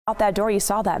Out that door, you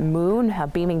saw that moon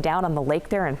beaming down on the lake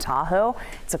there in Tahoe.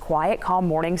 It's a quiet, calm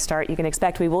morning start. You can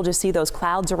expect we will just see those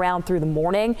clouds around through the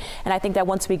morning. And I think that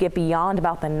once we get beyond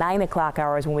about the 9 o'clock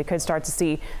hours, when we could start to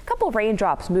see a couple of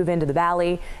raindrops move into the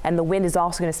valley, and the wind is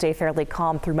also going to stay fairly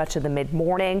calm through much of the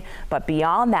mid-morning. But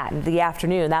beyond that, in the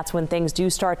afternoon, that's when things do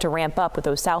start to ramp up with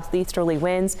those southeasterly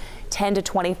winds, 10 to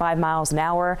 25 miles an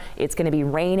hour. It's going to be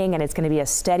raining, and it's going to be a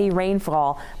steady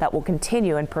rainfall that will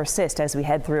continue and persist as we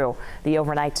head through the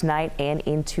overnight tonight and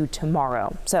into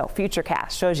tomorrow. So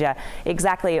Futurecast shows you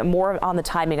exactly more on the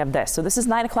timing of this. So this is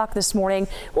 9 o'clock this morning.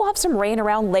 We'll have some rain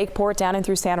around Lakeport down and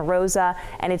through Santa Rosa,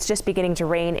 and it's just beginning to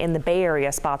rain in the Bay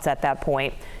Area spots at that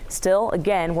point. Still,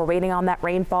 again, we're waiting on that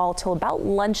rainfall till about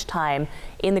lunchtime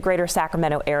in the greater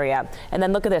Sacramento area. And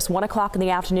then look at this, 1 o'clock in the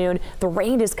afternoon, the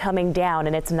rain is coming down,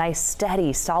 and it's a nice,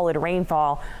 steady, solid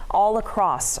rainfall all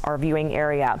across our viewing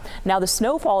area. Now the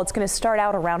snowfall, it's going to start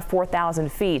out around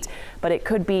 4,000 feet, but it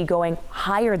could be going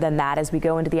higher than that as we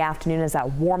go into the afternoon as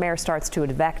that warm air starts to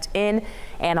advect in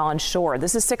and onshore.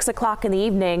 This is 6 o'clock in the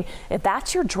evening. If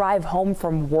that's your drive home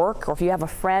from work, or if you have a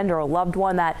friend or a loved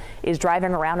one that is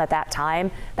driving around at that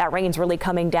time, that rain's really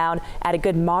coming down at a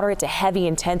good moderate to heavy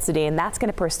intensity, and that's going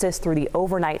to persist through the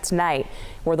overnight tonight,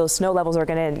 where those snow levels are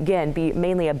going to again be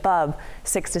mainly above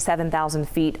 6,000 to 7,000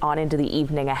 feet on into the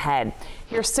evening ahead.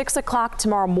 Here 6 o'clock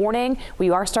tomorrow morning, we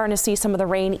are starting to see some of the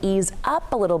rain ease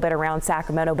up a little bit around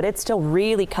Sacramento, but it's still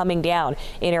really coming down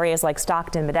in areas like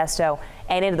Stockton, Modesto,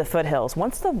 and into the foothills.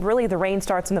 Once the rain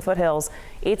starts in the foothills,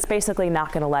 it's basically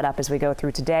not going to let up as we go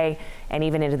through today and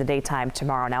even into the daytime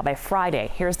tomorrow. Now by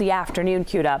Friday, here's the afternoon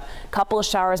queued up. Couple of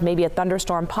showers, maybe a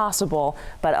thunderstorm possible,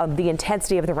 but the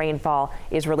intensity of the rainfall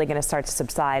is really going to start to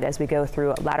subside as we go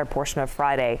through a latter portion of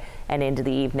Friday and into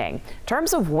the evening. In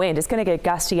terms of wind, it's going to get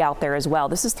gusty out there as well.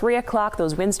 This is 3 o'clock.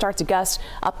 Those winds start to gust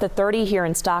up to 30 here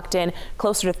in Stockton,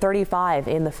 closer to 35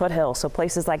 in the foothills. So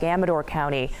places like Amador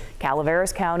County,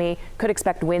 Calaveras County could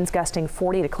expect winds gusting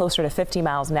 40 to closer to 50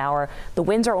 miles an hour. The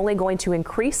winds are only going to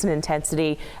increase in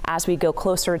intensity as we go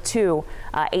closer to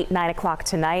 9 o'clock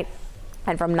tonight.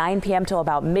 And from 9 p.m. till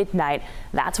about midnight,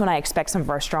 that's when I expect some of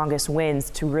our strongest winds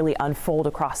to really unfold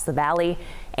across the valley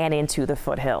and into the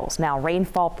foothills. Now,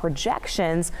 rainfall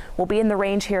projections will be in the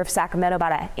range here of Sacramento,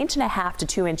 about 1.5 to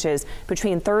 2 inches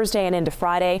between Thursday and into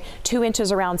Friday, 2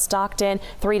 inches around Stockton,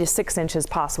 3 to 6 inches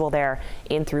possible there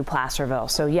in through Placerville.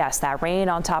 So yes, that rain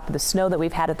on top of the snow that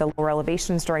we've had at the lower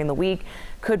elevations during the week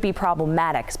could be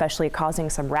problematic, especially causing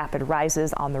some rapid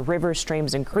rises on the rivers,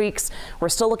 streams, and creeks. We're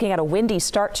still looking at a windy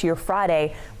start to your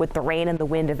Friday, with the rain and the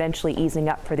wind eventually easing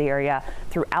up for the area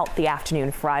throughout the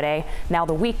afternoon Friday. Now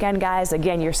the weekend, guys,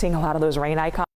 again, you're seeing a lot of those rain icons.